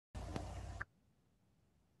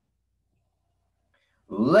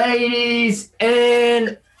Ladies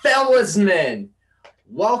and fellasmen,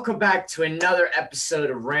 welcome back to another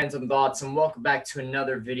episode of Random Thoughts, and welcome back to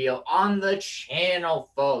another video on the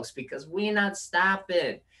channel, folks, because we not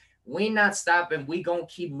stopping. We not stopping. We gonna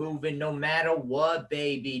keep moving no matter what,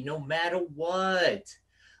 baby, no matter what.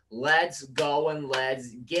 Let's go and let's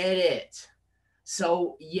get it.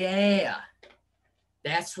 So, yeah,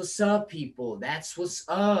 that's what's up, people. That's what's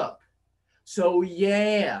up. So,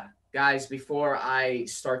 yeah. Guys, before I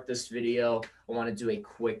start this video, I want to do a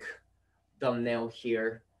quick thumbnail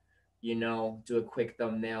here. Do a quick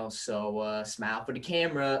thumbnail. So smile for the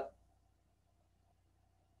camera.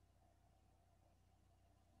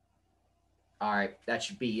 All right, that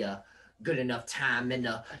should be good enough time and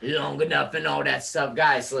long enough and all that stuff.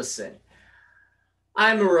 Guys, listen.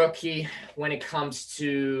 I'm a rookie when it comes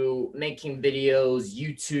to making videos,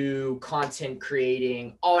 YouTube, content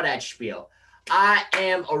creating, all that spiel. I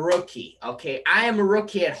am a rookie, okay? I am a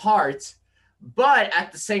rookie at heart, but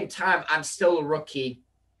at the same time, I'm still a rookie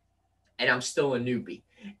and I'm still a newbie.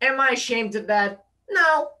 Am I ashamed of that?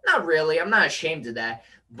 No, not really. I'm not ashamed of that,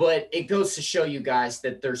 but it goes to show you guys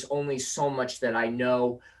that there's only so much that I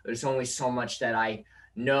know. There's only so much that I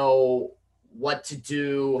know what to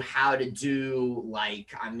do, how to do.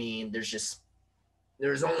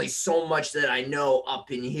 There's only so much that I know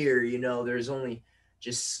up in here, there's only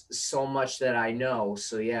just so much that I know.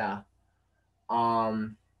 So yeah.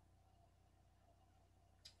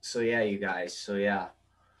 You guys. So yeah.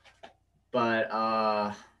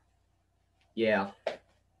 But yeah.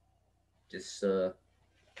 Just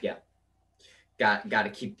yeah. Got to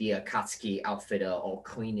keep the Akatsuki outfit all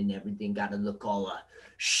clean and everything. Got to look all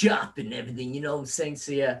sharp and everything, you know what I'm saying?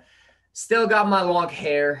 So yeah. Still got my long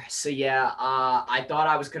hair. So yeah, I thought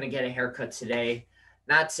I was going to get a haircut today.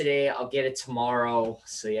 Not today. I'll get it tomorrow.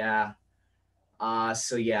 So yeah.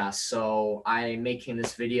 So I'm making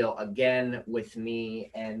this video again with me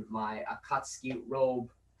and my Akatsuki robe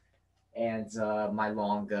and my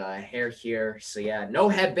long hair here. So yeah, no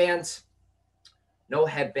headband. No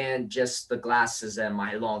headband, just the glasses and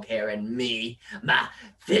my long hair and me, my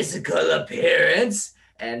physical appearance,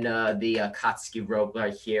 and the Akatsuki robe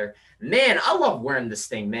right here. Man, I love wearing this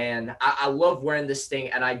thing, man. I love wearing this thing,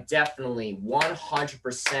 and I definitely,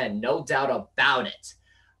 100%, no doubt about it,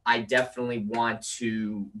 I definitely want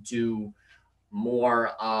to do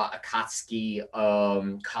more Akatsuki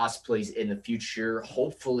cosplays in the future.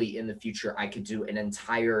 Hopefully, in the future, I could do an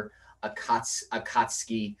entire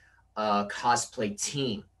Akatsuki cosplay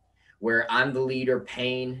team where I'm the leader,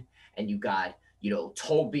 Pain, and you got,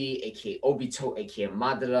 Toby, aka Obito, aka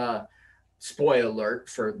Madara. Spoiler alert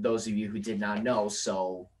for those of you who did not know.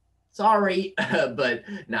 So sorry, but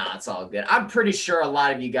nah, it's all good. I'm pretty sure a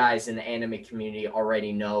lot of you guys in the anime community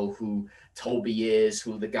already know who Toby is,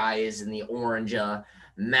 who the guy is in the orange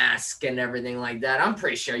mask and everything like that. I'm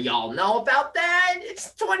pretty sure y'all know about that.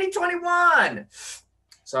 It's 2021.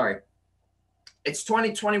 Sorry. It's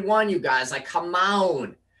 2021, you guys. Like, come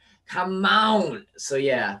on. Come on. So,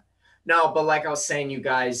 yeah. No, but like I was saying, you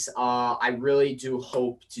guys, I really do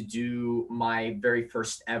hope to do my very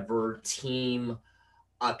first ever team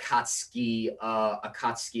Akatsuki.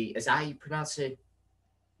 Akatsuki. Is that how you pronounce it?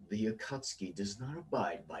 The Akatsuki does not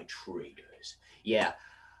abide by traitors. Yeah.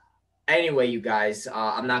 Anyway, you guys,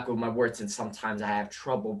 I'm not good with my words, and sometimes I have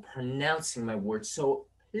trouble pronouncing my words. So,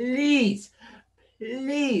 please,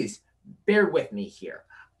 please, bear with me here.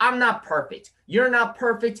 I'm not perfect. You're not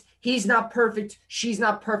perfect. He's not perfect. She's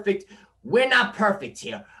not perfect. We're not perfect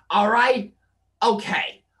here. All right?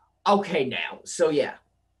 Okay. Okay now. So yeah.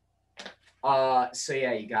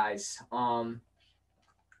 You guys.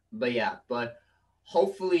 But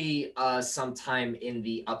hopefully sometime in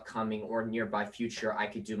the upcoming or nearby future, I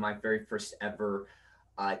could do my very first ever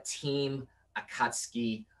team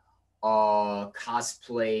Akatsuki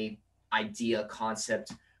cosplay idea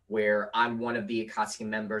concept where I'm one of the Akatsuki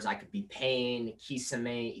members. I could be Pain,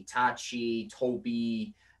 Kisame, Itachi,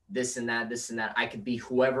 Toby, this and that. I could be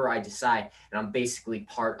whoever I decide, and I'm basically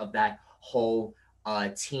part of that whole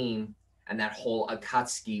team and that whole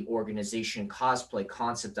Akatsuki organization cosplay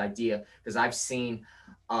concept idea, because I've seen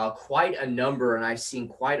quite a number, and I've seen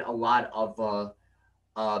quite a lot of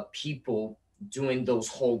people doing those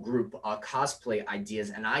whole group cosplay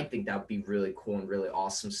ideas, and I think that would be really cool and really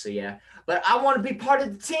awesome. So yeah, but I want to be part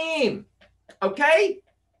of the team, okay?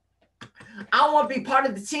 I want to be part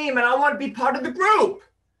of the team, and I want to be part of the group.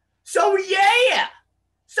 So yeah,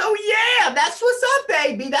 that's what's up,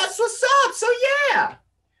 baby. That's what's up. So yeah,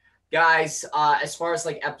 guys, as far as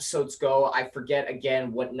like episodes go, I forget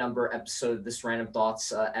again what number episode of this Random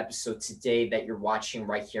Thoughts episode today that you're watching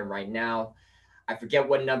right here, right now. I forget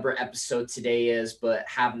what number episode today is, but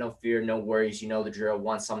have no fear, no worries. You know the drill.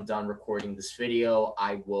 Once I'm done recording this video,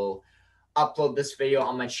 I will upload this video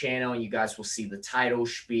on my channel and you guys will see the title,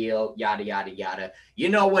 spiel, yada, yada, yada. You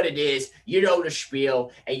know what it is, you know the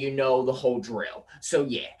spiel, and you know the whole drill. So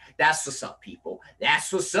yeah, that's what's up, people.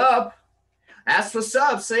 That's what's up. That's what's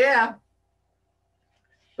up. So yeah.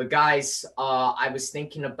 But guys, I was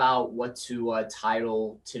thinking about what to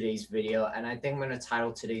title today's video, and I think I'm going to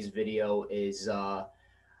title today's video is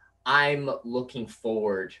I'm looking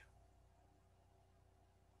forward.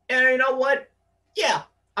 And you know what? Yeah,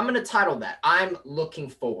 I'm going to title that I'm looking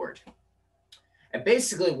forward. And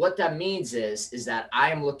basically what that means is that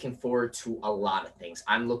I am looking forward to a lot of things.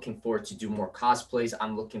 I'm looking forward to do more cosplays.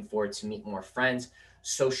 I'm looking forward to meet more friends,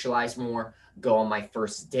 socialize more, go on my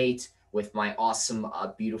first date with my awesome,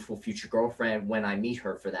 beautiful future girlfriend when I meet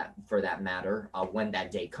her, for that matter, when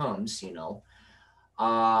that day comes, you know.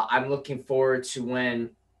 I'm looking forward to when,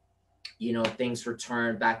 you know, things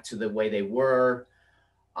return back to the way they were.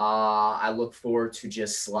 I look forward to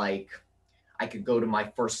just like, I could go to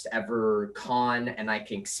my first ever con and I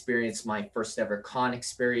can experience my first ever con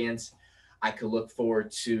experience. I could look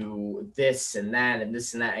forward to this and that and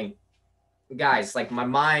this and that. And guys, like my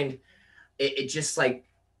mind, it just like,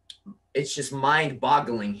 it's just mind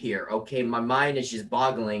boggling here. Okay. My mind is just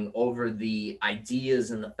boggling over the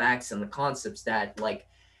ideas and the facts and the concepts that like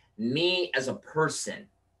me as a person,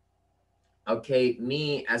 okay,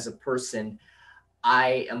 me as a person,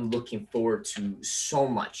 I am looking forward to so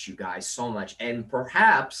much, you guys, so much. And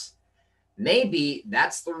perhaps, maybe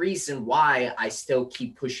that's the reason why I still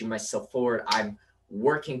keep pushing myself forward. I'm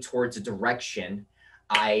working towards a direction.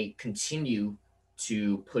 I continue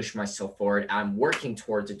to push myself forward. I'm working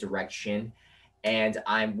towards a direction and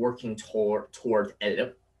I'm working toward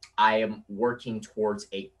it. I am working towards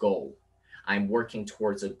a goal. I'm working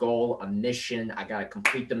towards a goal, a mission. I got to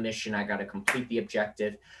complete the mission. I got to complete the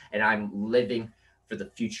objective, and I'm living for the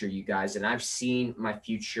future, you guys. And I've seen my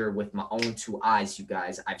future with my own two eyes, you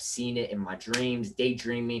guys. I've seen it in my dreams,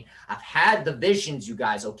 daydreaming. I've had the visions, you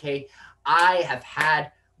guys, okay? I have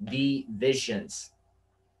had the visions.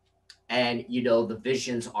 And, you know, the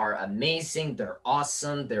visions are amazing. They're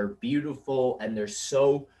awesome. They're beautiful. And they're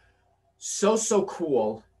so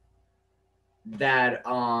cool that,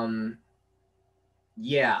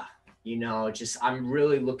 yeah, you know, just I'm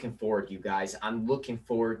really looking forward, you guys. I'm looking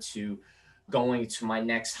forward to going to my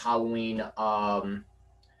next Halloween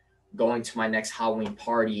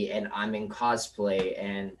party, and I'm in cosplay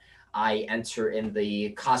and I enter in the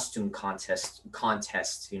costume contest,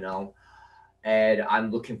 you know. And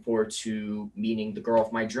I'm looking forward to meeting the girl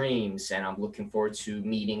of my dreams, and I'm looking forward to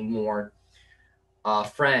meeting more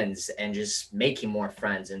friends and just making more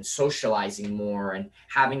friends and socializing more and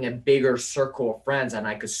having a bigger circle of friends, and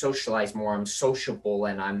I could socialize more. I'm sociable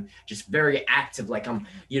and I'm just very active. Like I'm,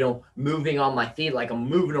 you know, moving on my feet, like I'm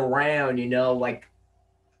moving around, you know, like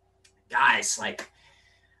guys, like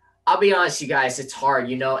I'll be honest, you guys, it's hard,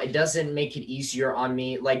 you know, it doesn't make it easier on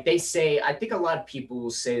me. Like they say, I think a lot of people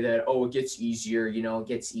will say that, oh, it gets easier, you know, it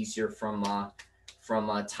gets easier from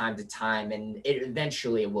time to time, and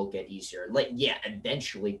eventually it will get easier. Like, yeah,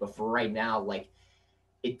 eventually, but for right now, like,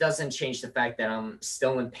 it doesn't change the fact that I'm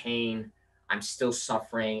still in pain, I'm still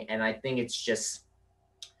suffering, and I think it's just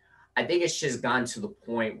gotten to the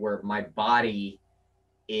point where my body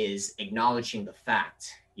is acknowledging the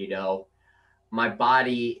fact, you know, my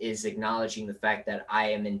body is acknowledging the fact that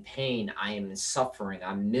I am in pain, I am in suffering,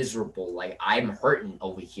 I'm miserable, like I'm hurting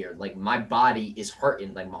over here. Like my body is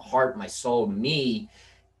hurting, like my heart, my soul, me,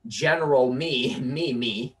 general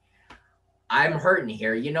me, I'm hurting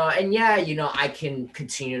here, you know. And yeah, you know, I can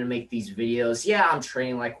continue to make these videos. Yeah, I'm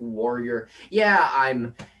training like a warrior. Yeah,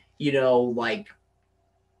 I'm, you know, like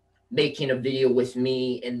making a video with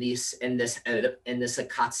me in this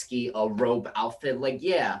Akatsuki robe outfit. Like,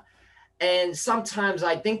 yeah. And sometimes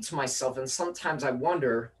I think to myself, and sometimes I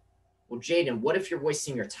wonder, well, Jaden, what if you're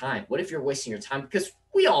wasting your time? What if you're wasting your time? Because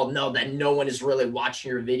we all know that no one is really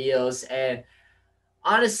watching your videos. And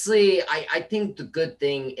honestly, I think the good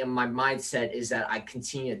thing in my mindset is that I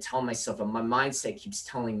continue to tell myself, and my mindset keeps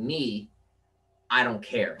telling me, I don't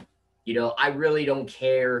care. You know, I really don't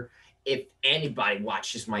care if anybody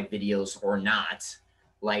watches my videos or not.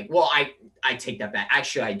 Like, well, I take that back.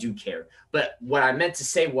 Actually, I do care. But what I meant to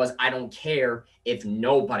say was I don't care if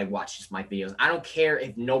nobody watches my videos. I don't care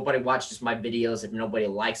if nobody watches my videos, if nobody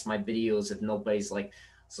likes my videos, if nobody's like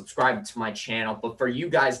subscribed to my channel. But for you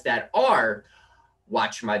guys that are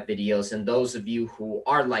watching my videos, and those of you who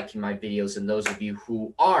are liking my videos, and those of you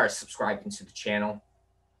who are subscribing to the channel,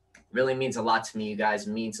 really means a lot to me, you guys.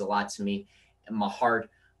 It means a lot to me in my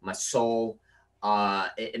heart, my soul.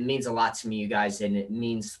 It means a lot to me, you guys, and it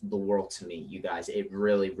means the world to me, you guys. It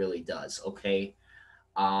really, really does. Okay.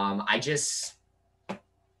 I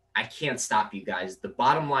can't stop, you guys. The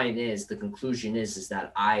bottom line is, the conclusion is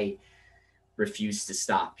that I refuse to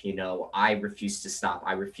stop. You know, I refuse to stop.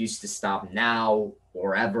 I refuse to stop now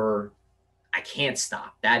or ever. I can't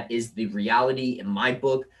stop. That is the reality in my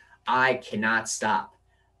book. I cannot stop.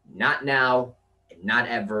 Not now and not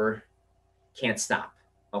ever. Can't stop.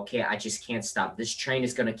 Okay, I just can't stop. This train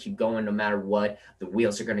is going to keep going no matter what. The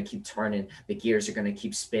wheels are going to keep turning. The gears are going to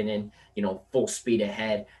keep spinning, you know, full speed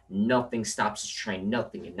ahead. Nothing stops this train.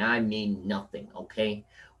 Nothing. And I mean nothing. Okay,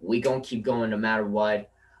 we going to keep going no matter what.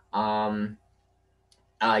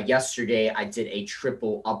 Yesterday I did a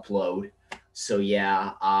triple upload. So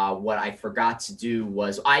yeah, what I forgot to do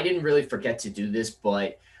was, I didn't really forget to do this,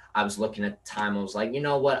 but I was looking at the time. I was like, you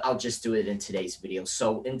know what? I'll just do it in today's video.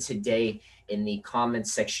 So in the comment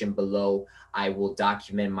section below, I will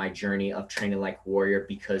document my journey of training like warrior,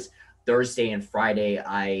 because Thursday and Friday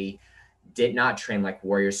I did not train like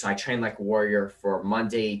warrior. So I trained like warrior for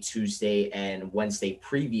Monday, Tuesday, and Wednesday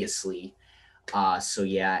previously. So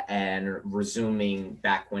yeah, and resuming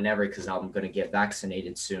back whenever, because I'm gonna get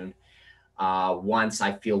vaccinated soon. Once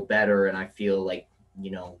I feel better and I feel like,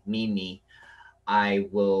 you know, me, I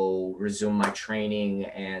will resume my training.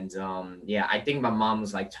 And yeah, I think my mom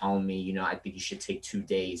was like telling me, you know, I think you should take 2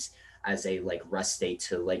 days as a like rest day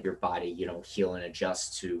to let your body, you know, heal and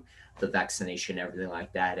adjust to the vaccination, everything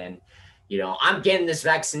like that. And you know, I'm getting this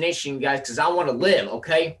vaccination, guys, because I want to live.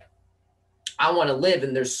 Okay, I want to live,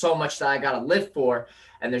 and there's so much that I got to live for,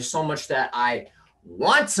 and there's so much that I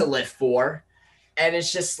want to live for. And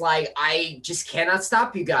it's just like, I just cannot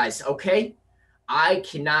stop, you guys. Okay, I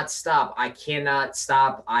cannot stop. I cannot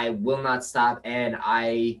stop. I will not stop. And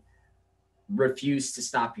I refuse to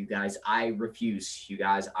stop, you guys. I refuse, you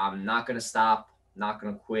guys. I'm not going to stop. Not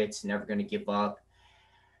going to quit. Never going to give up.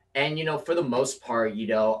 And, you know, for the most part, you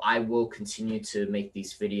know, I will continue to make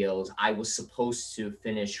these videos. I was supposed to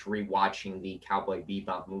finish rewatching the Cowboy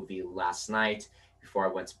Bebop movie last night before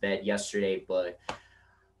I went to bed yesterday, but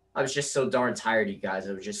I was just so darn tired, you guys.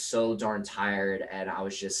 I was just so darn tired, and I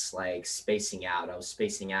was just like spacing out. I was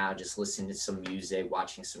spacing out, just listening to some music,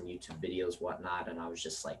 watching some YouTube videos, whatnot, and I was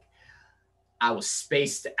just like, I was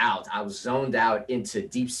spaced out. I was zoned out into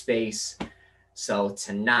deep space. So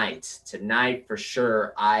tonight for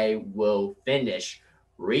sure, I will finish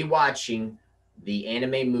rewatching the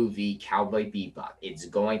anime movie Cowboy Bebop. It's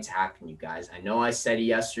going to happen, you guys. I know I said it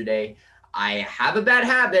yesterday. I have a bad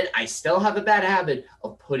habit. I still have a bad habit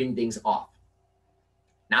of putting things off.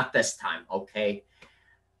 Not this time, okay?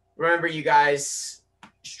 Remember, you guys,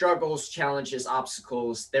 struggles, challenges,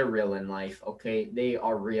 obstacles, they're real in life, okay? They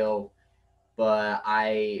are real, but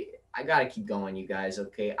I gotta keep going, you guys,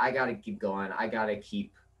 okay? I gotta keep going. I gotta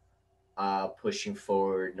keep pushing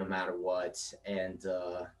forward no matter what. And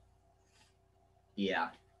yeah,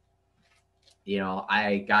 you know,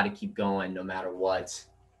 I gotta keep going no matter what.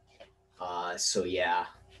 So yeah,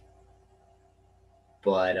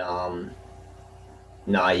 but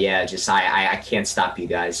no, yeah, just I can't stop, you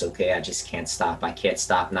guys. Okay, I just can't stop. I can't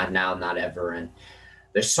stop. Not now, not ever. And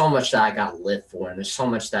there's so much that I gotta live for, and there's so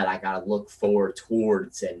much that I gotta look forward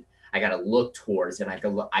towards, and I gotta look towards, and I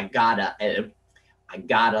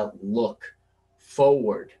gotta look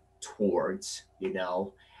forward towards, you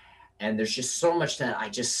know. And there's just so much that I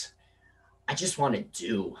just want to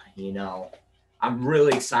do, you know. I'm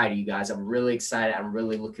really excited, you guys. I'm really excited. I'm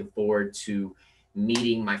really looking forward to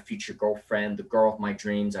meeting my future girlfriend, the girl of my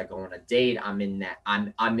dreams. I go on a date. I'm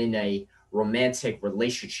in a romantic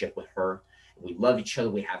relationship with her. We love each other.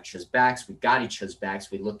 We have each other's backs. We got each other's backs.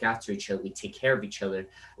 We look after each other. We take care of each other.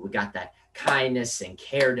 We got that kindness and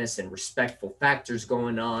careness and respectful factors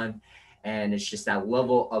going on. And it's just that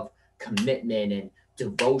level of commitment and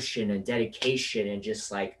devotion and dedication, and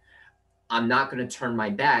just like, I'm not going to turn my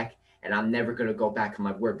back, and I'm never going to go back on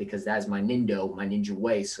my word, because that's my ninja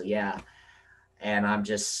way. So yeah. And I'm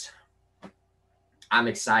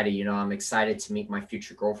excited, you know. I'm excited to meet my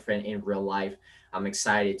future girlfriend in real life. I'm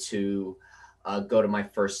excited to go to my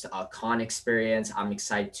first con experience. I'm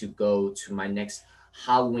excited to go to my next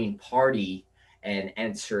Halloween party and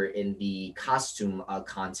enter in the costume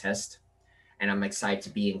contest. And I'm excited to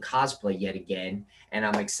be in cosplay yet again. And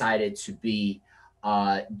I'm excited to be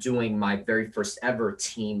doing my very first ever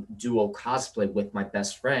team duo cosplay with my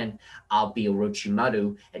best friend. I'll be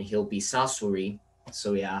Orochimaru and he'll be Sasori.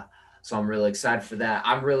 So yeah, so I'm really excited for that.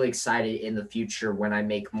 I'm really excited in the future when I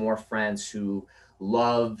make more friends who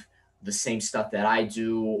love the same stuff that I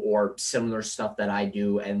do, or similar stuff that I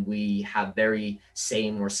do, and we have very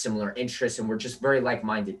same or similar interests, and we're just very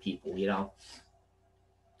like-minded people, you know.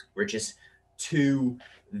 We're just two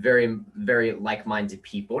very, very like-minded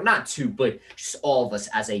people. Not two, but just all of us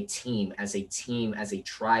as a team, as a team, as a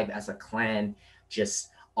tribe, as a clan, just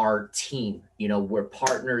our team. You know, we're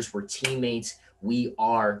partners, we're teammates. We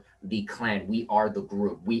are the clan. We are the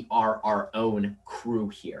group. We are our own crew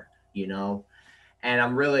here, you know? And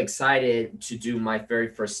I'm really excited to do my very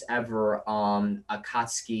first ever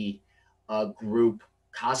Akatsuki group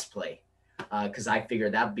cosplay because I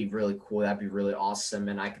figured that'd be really cool. That'd be really awesome,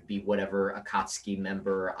 and I could be whatever Akatsuki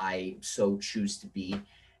member I so choose to be.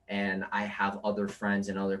 And I have other friends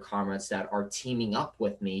and other comrades that are teaming up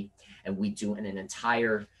with me, and we do an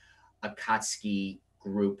entire Akatsuki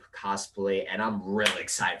group cosplay, and I'm really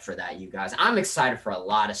excited for that, you guys. I'm excited for a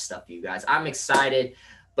lot of stuff, you guys. I'm excited,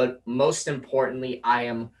 but most importantly, I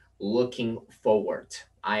am looking forward.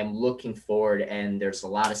 I am looking forward, and there's a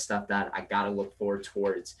lot of stuff that I gotta look forward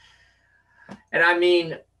towards. And I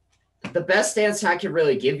mean, the best answer I can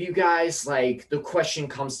really give you guys, like the question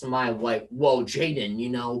comes to mind, like, well, Jaden, you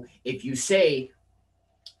know, if you say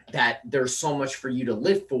that there's so much for you to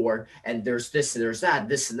live for, and there's this, and there's that,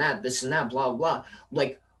 this and that, this and that, blah, blah.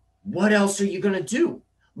 Like, what else are you going to do?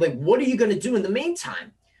 Like, what are you going to do in the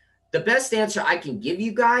meantime? The best answer I can give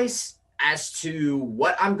you guys as to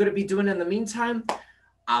what I'm going to be doing in the meantime,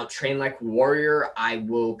 I'll train like a warrior. I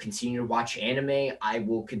will continue to watch anime. I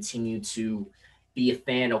will continue to be a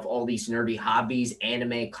fan of all these nerdy hobbies,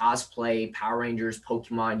 anime, cosplay, Power Rangers,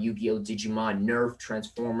 Pokemon, Yu-Gi-Oh, Digimon, Nerf,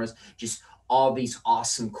 Transformers, just all these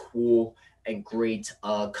awesome, cool, and great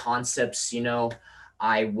concepts, you know.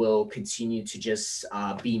 I will continue to just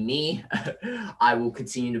be me. I will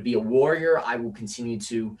continue to be a warrior. I will continue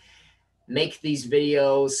to make these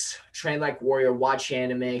videos, train like warrior, watch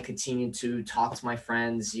anime, continue to talk to my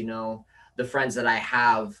friends, you know, the friends that I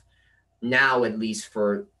have now, at least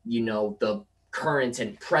for, you know, the current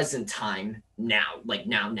and present time now, like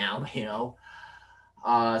now, you know.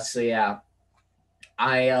 So yeah,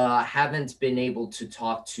 I haven't been able to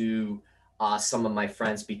talk to some of my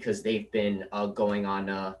friends because they've been going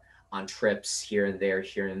on trips here and there,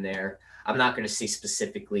 here and there. I'm not going to say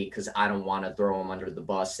specifically because I don't want to throw them under the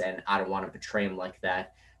bus and I don't want to betray them like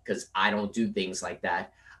that because I don't do things like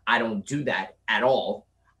that. I don't do that at all.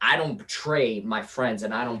 I don't betray my friends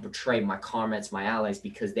and I don't betray my comrades, my allies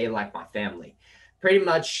because they like my family. Pretty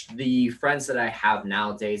much the friends that I have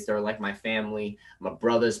nowadays, they're like my family, my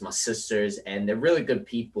brothers, my sisters, and they're really good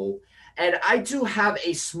people. And I do have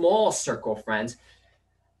a small circle of friends,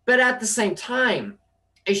 but at the same time,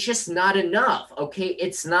 it's just not enough. Okay,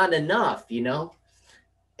 it's not enough, you know.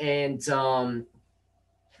 And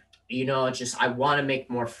you know, just I want to make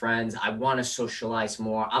more friends. I want to socialize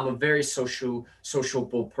more. I'm a very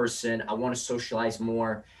sociable person. I want to socialize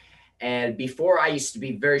more. And before I used to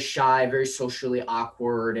be very shy, very socially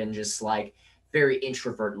awkward, and just like very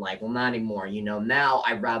introvert like. Well, not anymore. You know, now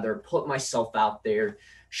I rather put myself out there,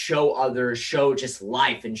 show others, show just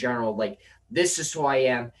life in general. Like, this is who I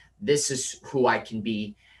am. This is who I can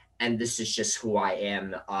be. And this is just who I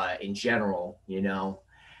am in general, you know.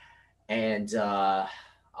 And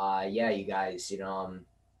yeah, you guys, you know,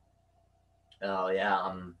 oh yeah,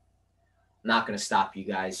 I'm not gonna stop, you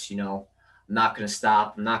guys. You know, I'm not gonna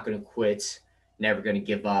stop. I'm not gonna quit. Never gonna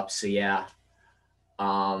give up. So yeah,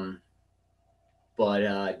 um,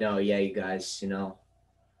 but no, yeah, you guys, you know.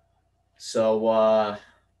 So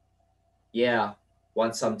yeah,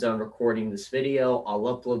 once I'm done recording this video, I'll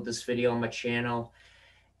upload this video on my channel.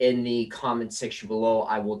 In the comment section below,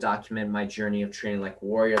 I will document my journey of training like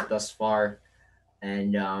warrior thus far,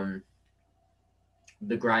 and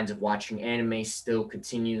the grind of watching anime still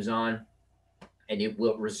continues on, and it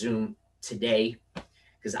will resume today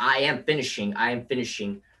because I am finishing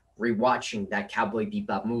rewatching that Cowboy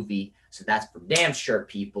Bebop movie, so that's for damn sure,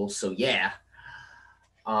 people. So yeah,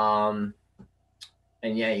 and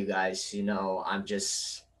yeah, you guys, you know, I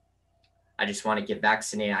just want to get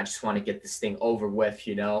vaccinated. I just want to get this thing over with,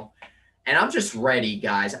 you know, and I'm just ready,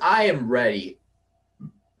 guys. I am ready.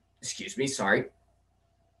 Excuse me, sorry.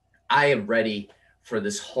 I am ready for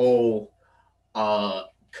this whole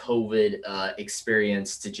COVID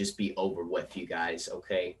experience to just be over with, you guys.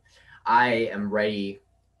 Okay, I am ready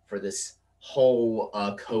for this whole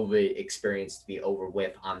COVID experience to be over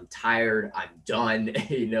with. I'm tired. I'm done.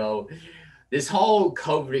 You know, this whole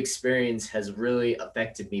COVID experience has really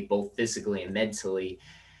affected me both physically and mentally.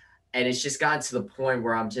 And it's just gotten to the point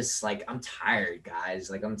where I'm just like, I'm tired, guys.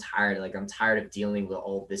 Like, I'm tired. Like, I'm tired of dealing with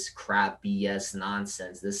all this crap, BS,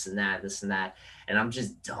 nonsense, this and that, this and that. And I'm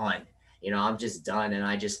just done. You know, I'm just done. And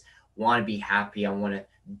I just want to be happy. I want to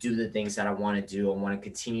do the things that I want to do. I want to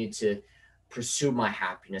continue to pursue my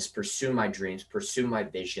happiness, pursue my dreams, pursue my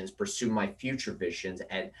visions, pursue my future visions.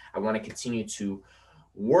 And I want to continue to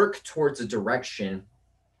work towards a direction,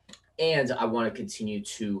 and I want to continue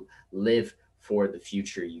to live for the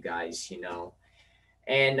future, you guys,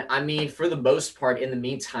 And I mean, for the most part, in the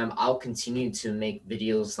meantime, I'll continue to make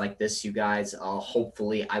videos like this, you guys.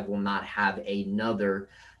 Hopefully, I will not have another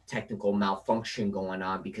technical malfunction going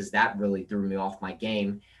on, because that really threw me off my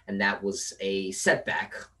game. And that was a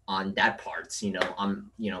setback on that part,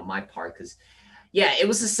 on, my part. Because, yeah, it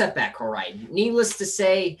was a setback, all right. Needless to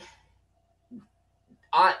say,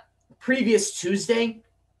 on previous Tuesday,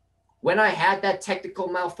 when I had that technical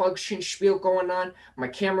malfunction spiel going on, my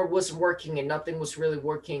camera wasn't working and nothing was really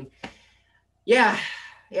working. Yeah,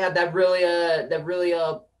 that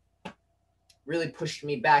really pushed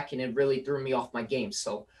me back, and it really threw me off my game.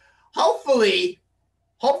 So hopefully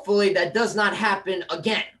that does not happen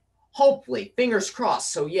again. Hopefully, fingers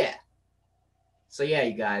crossed. So yeah,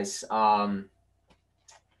 you guys. But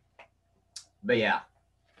yeah.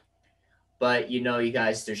 But, you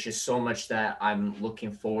guys, there's just so much that I'm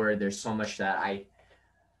looking forward. There's so much that I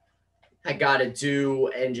got to do,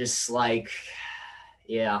 and just like,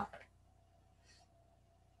 yeah.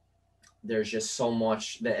 There's just so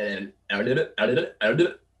much that,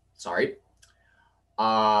 sorry.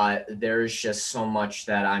 There's just so much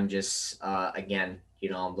that I'm just, again,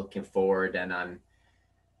 I'm looking forward, and I'm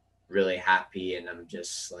really happy, and I'm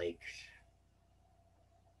just like,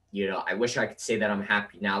 I wish I could say that I'm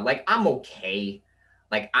happy now. Like, I'm okay.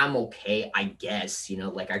 I guess,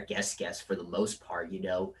 I guess for the most part,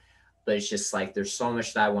 but it's just like, there's so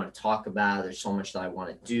much that I want to talk about. There's so much that I want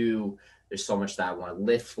to do. There's so much that I want to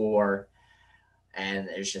live for. And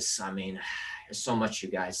there's just, I mean, there's so much, you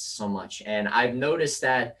guys, so much. And I've noticed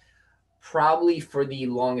that probably for the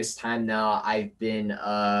longest time now, I've been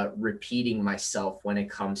repeating myself when it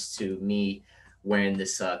comes to me wearing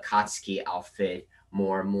this Akatsuki outfit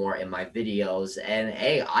more and more in my videos. And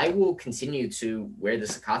hey, I will continue to wear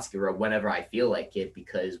this Akatsuki robe whenever I feel like it,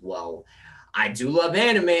 because, well, I do love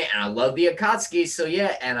anime and I love the Akatsuki. So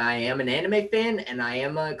yeah, and I am an anime fan, and I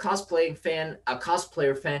am a cosplayer fan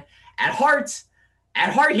at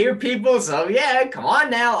heart here, people. So yeah, come on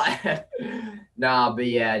now. Nah, but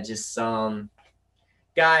yeah, just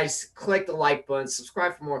guys, click the like button,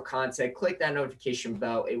 subscribe for more content, click that notification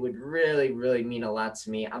bell. It would really, really mean a lot to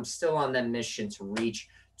me. I'm still on that mission to reach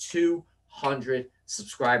 200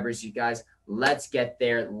 subscribers, you guys. Let's get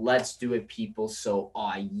there. Let's do it, people. So,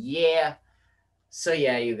 yeah. So,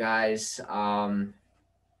 yeah, you guys. And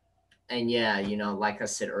yeah, like I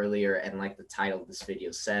said earlier, and like the title of this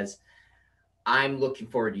video says, I'm looking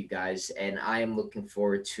forward to you guys, and I am looking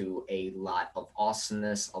forward to a lot of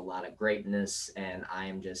awesomeness, a lot of greatness, and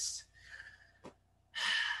I'm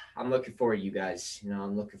looking forward to you guys.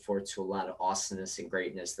 I'm looking forward to a lot of awesomeness and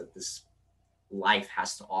greatness that this life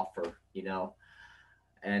has to offer,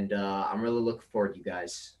 and I'm really looking forward to you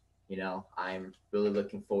guys. I'm really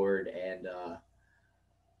looking forward, and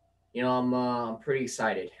I'm pretty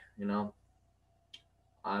excited.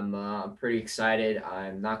 I'm pretty excited.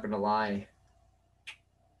 I'm not gonna lie.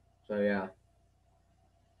 So yeah,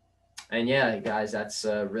 and yeah, guys, that's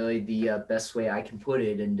really the best way I can put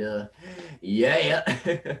it. And yeah.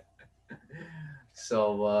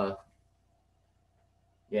 So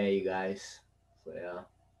yeah, you guys. So yeah.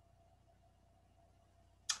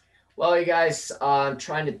 Well, you guys, I'm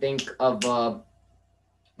trying to think of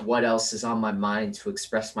what else is on my mind to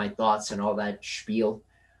express my thoughts and all that spiel.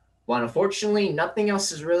 But unfortunately, nothing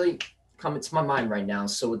else is really coming to my mind right now.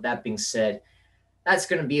 So with that being said, that's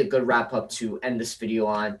going to be a good wrap up to end this video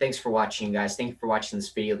on. Thanks for watching, guys. Thank you for watching this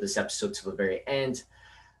video, this episode to the very end.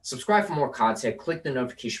 Subscribe for more content. Click the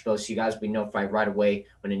notification bell so you guys will be notified right away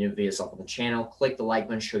when a new video is up on the channel. Click the like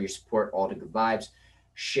button, show your support, all the good vibes.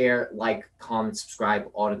 Share, like, comment,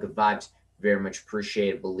 subscribe, all the good vibes. Very much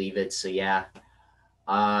appreciated, believe it. So yeah.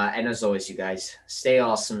 And as always, you guys, stay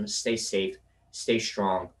awesome, stay safe, stay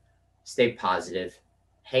strong, stay positive,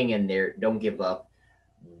 hang in there, don't give up.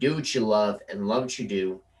 Do what you love and love what you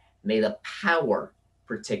do. May the power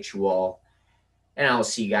protect you all. And I will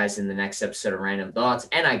see you guys in the next episode of Random Thoughts.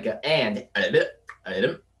 And I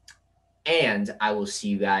will see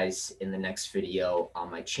you guys in the next video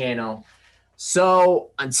on my channel.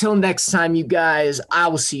 So until next time, you guys, I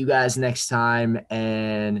will see you guys next time,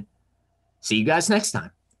 and see you guys next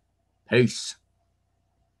time. Peace.